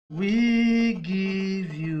We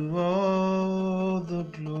give you all the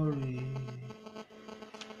glory.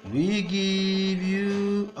 We give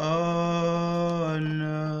you honor.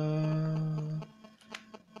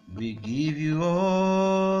 We give you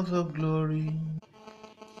all the glory.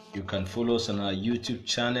 You can follow us on our YouTube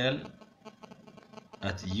channel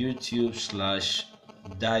at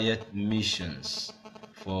YouTube/Diet Missions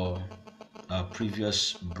for our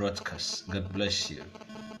previous broadcasts. God bless you.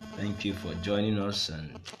 Thank you for joining us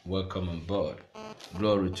and welcome on board.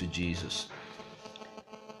 Glory to Jesus.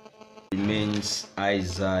 Remains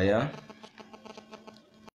Isaiah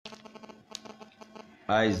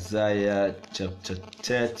chapter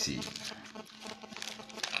 30.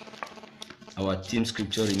 Our theme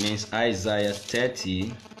scripture remains Isaiah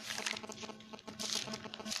 30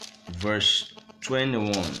 verse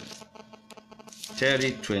 21.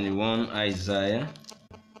 30:21 Isaiah.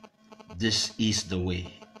 This is the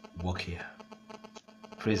way. Walk here.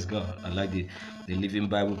 Praise God. I like the Living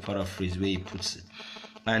Bible paraphrase where he puts it.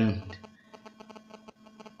 And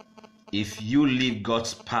if you leave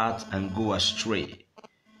God's path and go astray,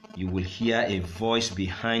 you will hear a voice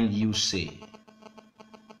behind you say,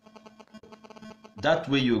 that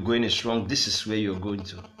way you're going is wrong. This is where you're going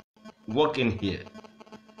to. Walk in here.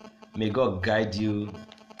 May God guide you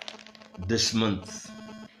this month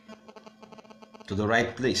to the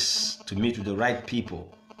right place, to meet with the right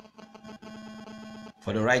people,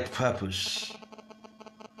 for the right purpose.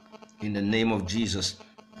 In the name of Jesus.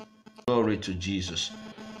 Glory to Jesus.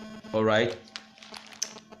 All right.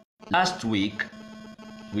 Last week,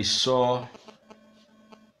 we saw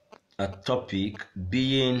a topic,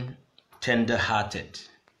 being tender-hearted.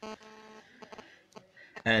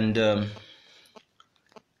 And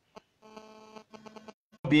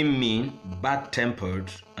being mean,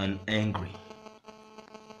 bad-tempered, and angry.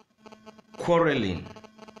 Quarreling,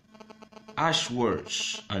 harsh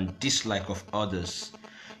words, and dislike of others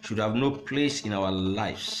should have no place in our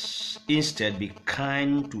lives. Instead, be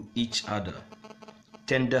kind to each other,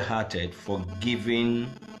 tender-hearted, forgiving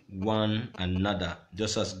one another,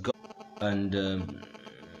 just as God, and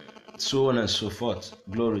so on and so forth.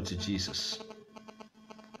 Glory to Jesus.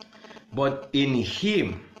 But in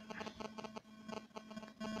Him,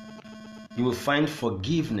 you will find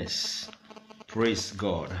forgiveness. Praise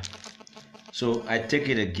God. So I take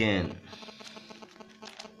it again.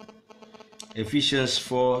 Ephesians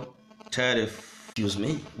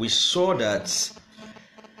 4:30. We saw that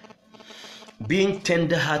being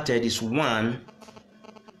tender-hearted is one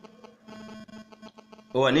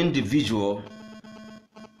or an individual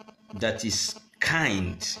that is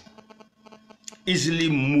kind, easily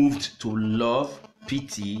moved to love,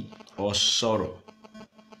 pity, or sorrow.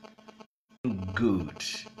 Good.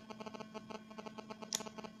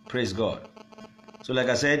 Praise God. So like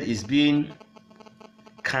I said, it's being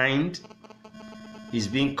kind, it's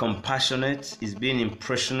being compassionate, it's being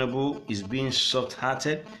impressionable, it's being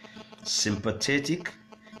soft-hearted, sympathetic,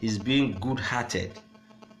 it's being good-hearted.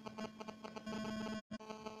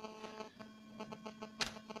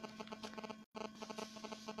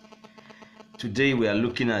 Today we are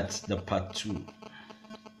looking at the part 2.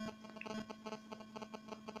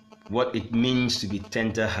 What it means to be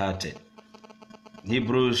tender-hearted.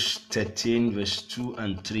 Hebrews 13 verse 2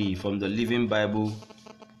 and 3 from the Living Bible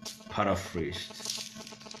paraphrased.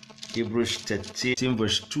 Hebrews 13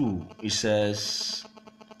 verse 2, it says,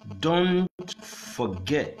 don't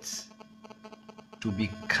forget to be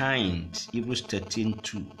kind. Hebrews 13,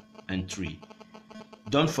 2 and 3.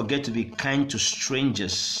 Don't forget to be kind to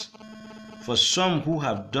strangers, for some who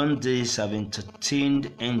have done this have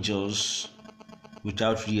entertained angels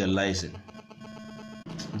without realizing.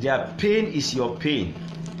 Their pain is your pain.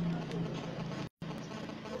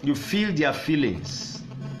 You feel their feelings.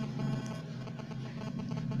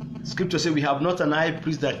 Scripture says we have not an high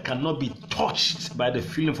priest that cannot be touched by the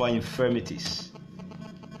feeling of our infirmities.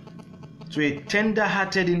 So a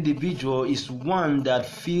tender-hearted individual is one that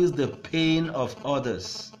feels the pain of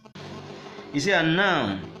others. He said, and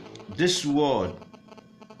now this word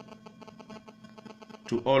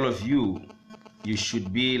to all of you, you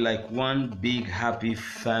should be like one big happy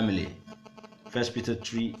family. 1 Peter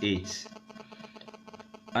 3:8.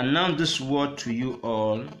 And now this word to you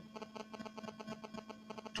all,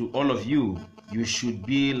 to all of you, you should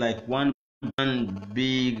be like one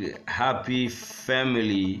big happy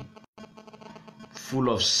family, full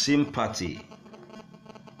of sympathy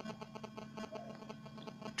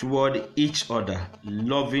toward each other,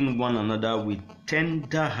 loving one another with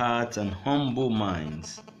tender hearts and humble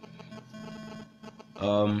minds.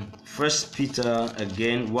 1 Peter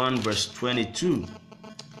again 1 verse 22.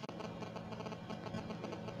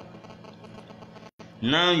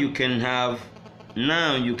 Now you can have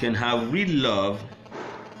real love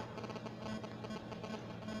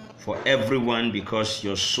for everyone because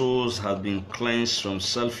your souls have been cleansed from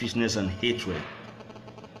selfishness and hatred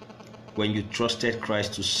when you trusted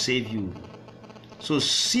Christ to save you. So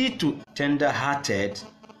see to tender-hearted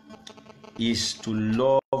is to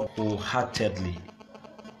love wholeheartedly.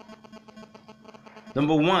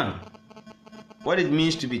 Number one, what it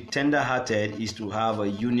means to be tender-hearted is to have a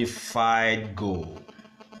unified goal.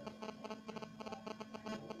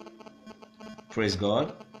 Praise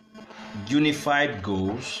God. Unified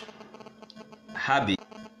goals, habits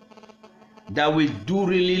that we do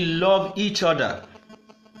really love each other.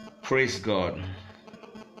 Praise God.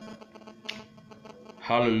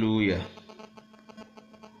 Hallelujah.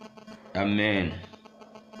 Amen.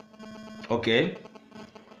 Okay.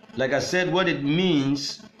 Like I said, what it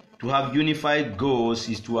means to have unified goals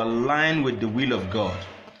is to align with the will of God.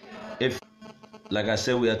 Like I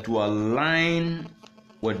said, we are to align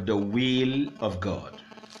with the will of God.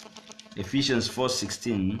 Ephesians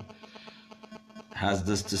 4:16 has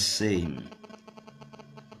this to say.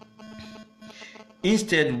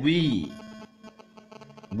 Instead, we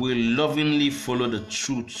will lovingly follow the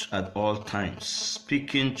truth at all times,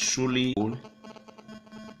 speaking truly.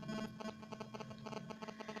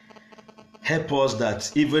 Help us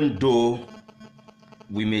that even though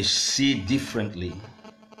we may see differently,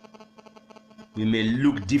 we may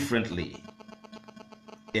look differently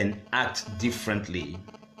and act differently,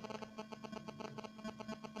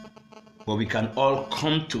 but we can all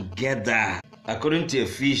come together. According to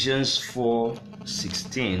Ephesians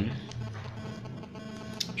 4:16,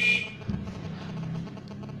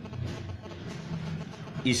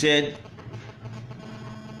 he said,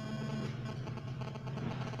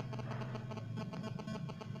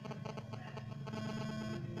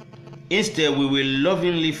 instead we will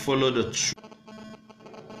lovingly follow the truth.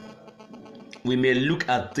 We may look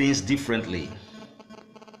at things differently.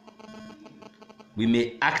 We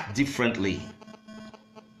may act differently,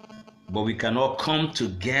 but we can all come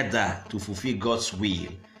together to fulfill God's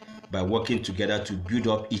will by working together to build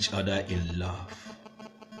up each other in love.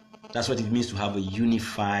 That's what it means to have a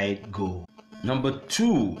unified goal. Number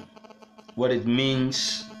two, what it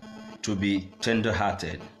means to be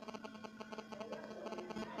tender-hearted.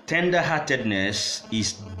 Tender-heartedness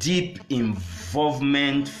is deep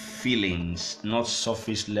involvement feelings, not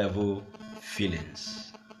surface level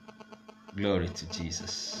feelings. Glory to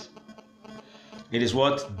Jesus. It is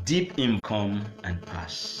what deep in come and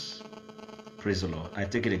pass. Praise the Lord. I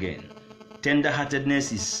take it again.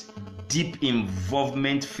 Tender-heartedness is deep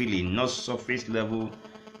involvement feeling, not surface level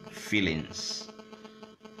feelings.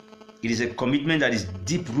 It is a commitment that is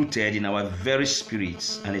deep rooted in our very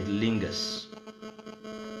spirits and it lingers.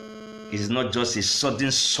 It is not just a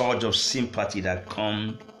sudden surge of sympathy that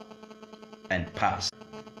comes and passes.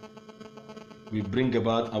 We bring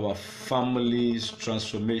about our family's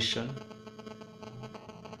transformation,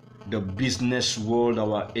 the business world,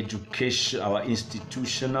 our education, our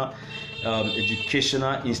institutional,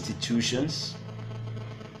 educational institutions,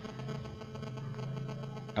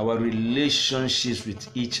 our relationships with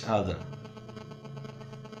each other.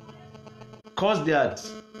 Because that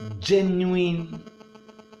genuine,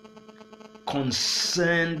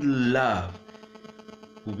 concerned love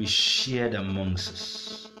will be shared amongst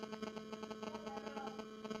us.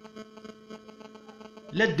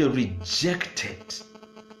 Let the rejected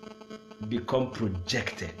become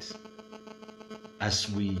projected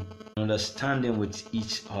as we understand them with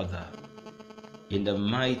each other in the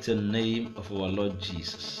mighty name of our Lord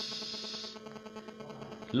Jesus.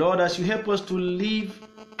 Lord, as you help us to live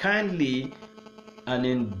kindly and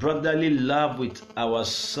in brotherly love with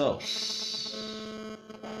ourselves,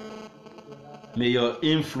 may your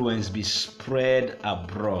influence be spread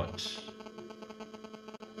abroad.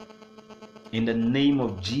 In the name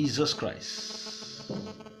of Jesus Christ,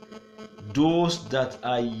 those that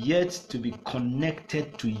are yet to be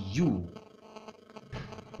connected to you,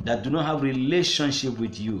 that do not have relationship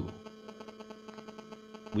with you,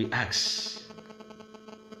 we ask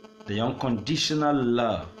the unconditional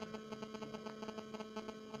love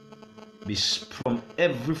be from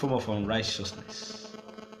every form of unrighteousness.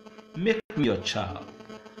 Make me your child.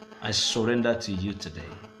 I surrender to you today.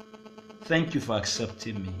 Thank you for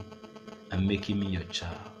accepting me and making me your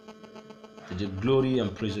child. To the glory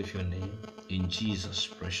and praise of your name, in Jesus'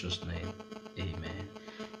 precious name, amen.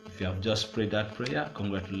 If you have just prayed that prayer,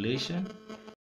 congratulations.